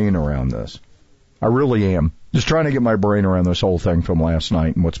my brain around this. I really am. Just trying to get my brain around this whole thing from last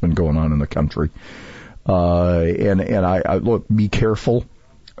night and what's been going on in the country. I look, be careful.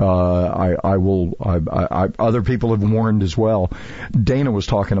 Other people have warned as well. Dana was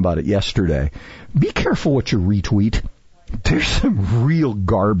talking about it yesterday. Be careful what you retweet. There's some real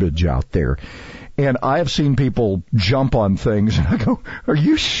garbage out there. And I have seen people jump on things, and I go, are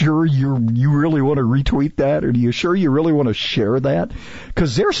you sure you really want to retweet that? Or are you sure you really want to share that?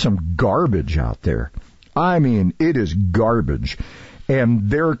 Because there's some garbage out there. I mean, it is garbage. And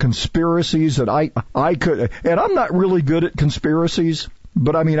there are conspiracies that I could, and I'm not really good at conspiracies,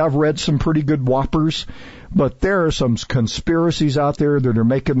 but I mean, I've read some pretty good whoppers. But there are some conspiracies out there that are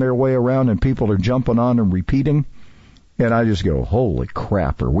making their way around, and people are jumping on and repeating. And I just go, holy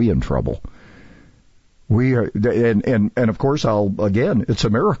crap, are we in trouble? We are, and of course, it's a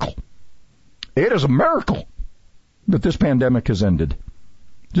miracle. It is a miracle that this pandemic has ended.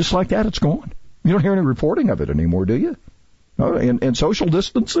 Just like that, it's gone. You don't hear any reporting of it anymore, do you? And social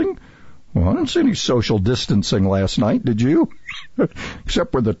distancing? Well, I didn't see any social distancing last night, did you?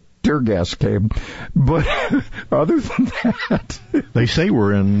 Except where the tear gas came. But other than that... They say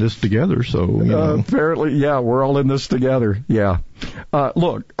we're in this together, so... apparently, yeah, we're all in this together, yeah.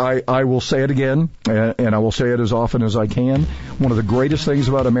 Look, I will say it again, and I will say it as often as I can. One of the greatest things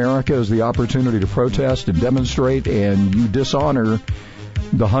about America is the opportunity to protest and demonstrate, and you dishonor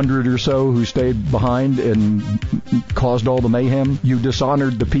the 100 or so who stayed behind and caused all the mayhem. You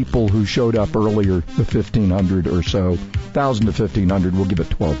dishonored the people who showed up earlier, the 1,500 or so. 1,000 to 1,500, we'll give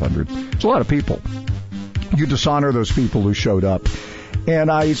it 1,200. It's a lot of people. You dishonor those people who showed up. And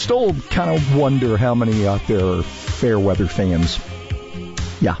I still kind of wonder how many out there are fair weather fans.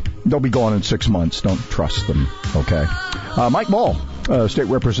 Yeah, they'll be gone in 6 months. Don't trust them, okay? Mike Ball, state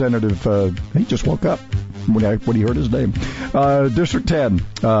representative, he just woke up when he heard his name. District 10,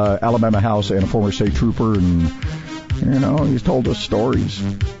 Alabama House, and a former state trooper, and, he's told us stories.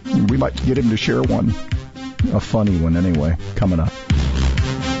 We might get him to share one, a funny one anyway, coming up.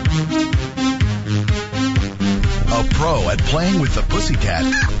 A pro at playing with the pussycat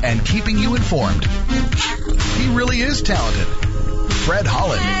and keeping you informed. He really is talented. Fred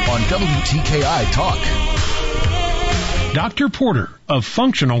Holland on WTKI Talk. Dr. Porter of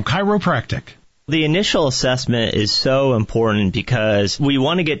Functional Chiropractic. The initial assessment is so important because we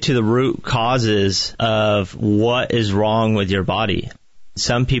want to get to the root causes of what is wrong with your body.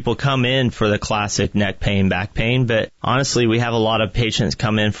 Some people come in for the classic neck pain, back pain, but honestly, we have a lot of patients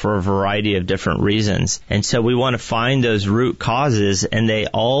come in for a variety of different reasons. And so we want to find those root causes, and they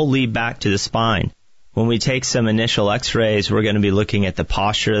all lead back to the spine. When we take some initial x-rays, we're going to be looking at the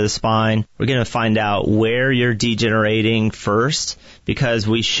posture of the spine. We're going to find out where you're degenerating first, because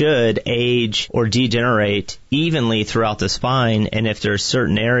we should age or degenerate evenly throughout the spine. And if there's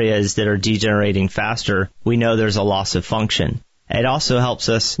certain areas that are degenerating faster, we know there's a loss of function. It also helps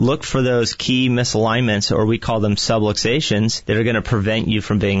us look for those key misalignments, or we call them subluxations, that are going to prevent you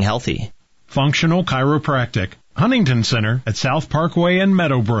from being healthy. Functional Chiropractic, Huntington Center at South Parkway in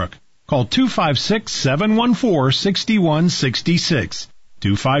Meadowbrook. Call 256-714-6166.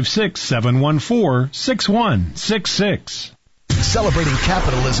 256-714-6166. Celebrating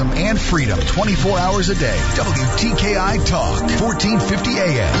capitalism and freedom 24 hours a day. WTKI Talk, 1450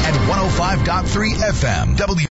 AM and 105.3 FM.